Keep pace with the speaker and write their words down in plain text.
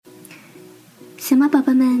小猫宝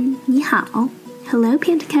宝们你好 Hello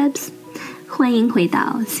Panda Cubs， 欢迎回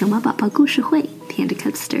到小猫宝宝故事会 Panda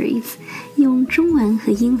Cub Stories， 用中文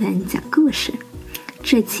和英文讲故事。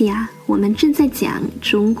这期我们正在讲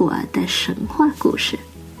中国的神话故事。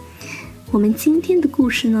我们今天的故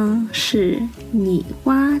事呢是女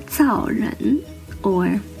娲造人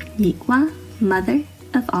or 女娲 Mother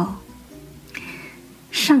of All。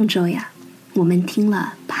 上周我们听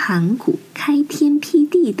了盘古开天辟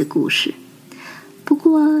地的故事，不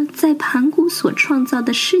过在盘古所创造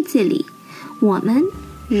的世界里，我们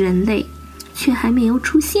人类却还没有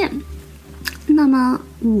出现。那么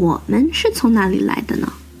我们是从哪里来的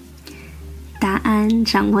呢？答案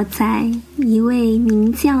掌握在一位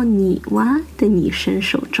名叫女娲的女神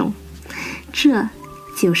手中，这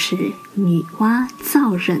就是女娲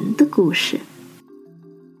造人的故事。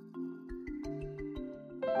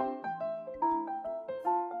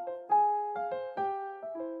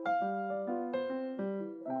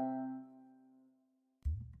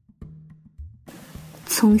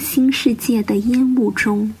从新世界的烟雾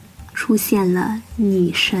中出现了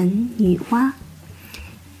女神女娲，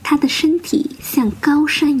她的身体像高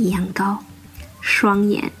山一样高，双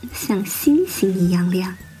眼像星星一样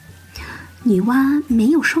亮。女娲没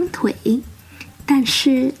有双腿，但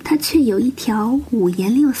是她却有一条五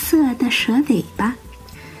颜六色的蛇尾巴。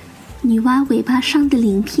女娲尾巴上的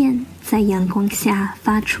鳞片在阳光下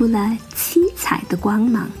发出了七彩的光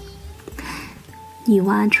芒。女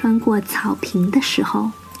娲穿过草坪的时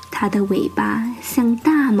候，她的尾巴像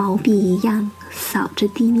大毛笔一样扫着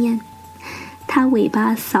地面，她尾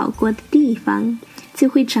巴扫过的地方就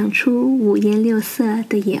会长出五颜六色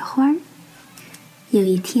的野花。有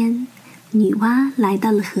一天，女娲来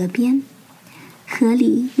到了河边，河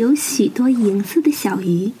里有许多银色的小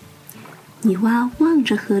鱼。女娲望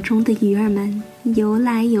着河中的鱼儿们游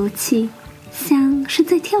来游去，像是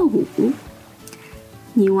在跳舞。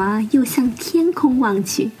女娲又向天空望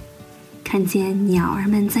去，看见鸟儿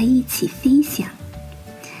们在一起飞翔，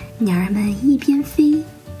鸟儿们一边飞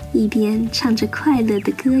一边唱着快乐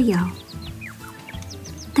的歌谣。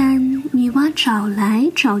但女娲找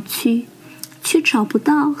来找去，却找不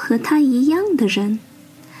到和她一样的人。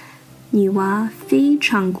女娲非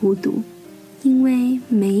常孤独，因为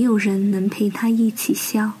没有人能陪她一起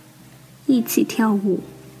笑，一起跳舞，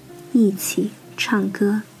一起唱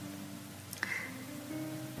歌。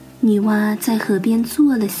女娲在河边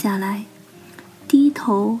坐了下来，低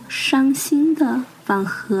头伤心地往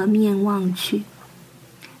河面望去，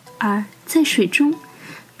而在水中，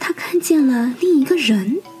她看见了另一个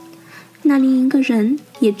人，那另一个人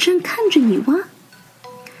也正看着女娲。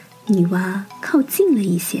女娲靠近了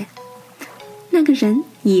一些，那个人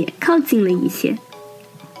也靠近了一些。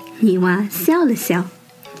女娲笑了笑，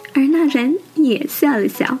而那人也笑了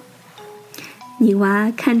笑。女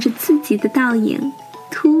娲看着自己的倒影，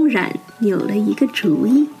突然有了一个主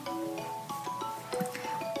意。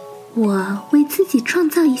我为自己创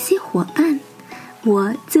造一些伙伴，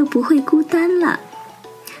我就不会孤单了。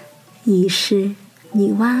于是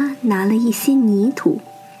女娲拿了一些泥土，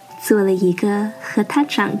做了一个和她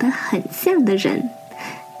长得很像的人，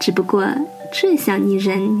只不过这小泥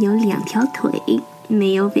人有两条腿，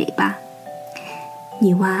没有尾巴。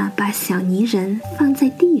女娲把小泥人放在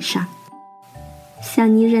地上，小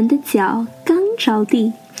泥人的脚刚着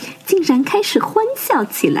地，竟然开始欢笑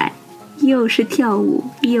起来，又是跳舞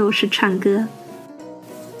又是唱歌。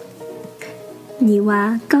女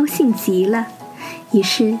娲高兴极了，于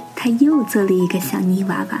是她又做了一个小泥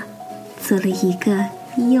娃娃，做了一个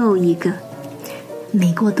又一个。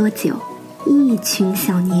没过多久，一群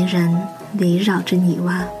小泥人围绕着女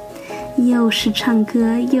娲，又是唱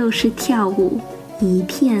歌又是跳舞，一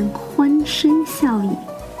片欢声笑语。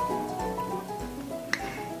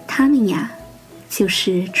他们就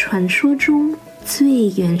是传说中最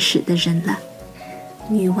原始的人了。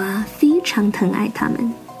女娲非常疼爱他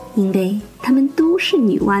们，因为他们都是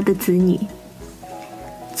女娲的子女。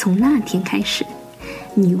从那天开始，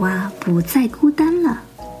女娲不再孤单了，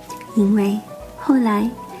因为后来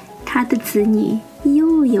她的子女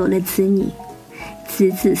又有了子女，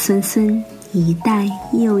子子孙孙一代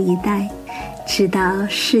又一代，直到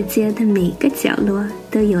世界的每个角落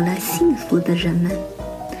都有了幸福的人们。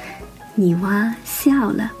女娲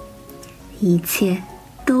笑了，一切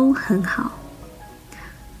都很好。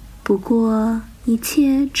不过，一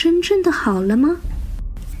切真正的好了吗？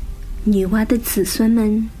女娲的子孙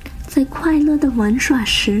们在快乐的玩耍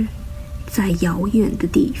时，在遥远的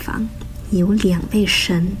地方，有两位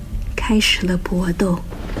神开始了搏斗。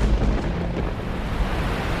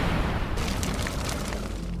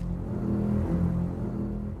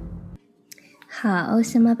好，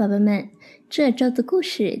小猫宝宝们，这周的故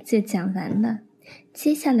事就讲完了。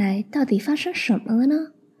接下来到底发生什么了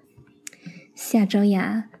呢？下周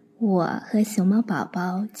呀，我和熊猫宝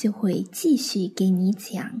宝就会继续给你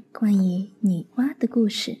讲关于女娲的故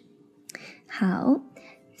事。好，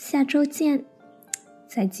下周见，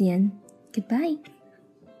再见 ，Goodbye。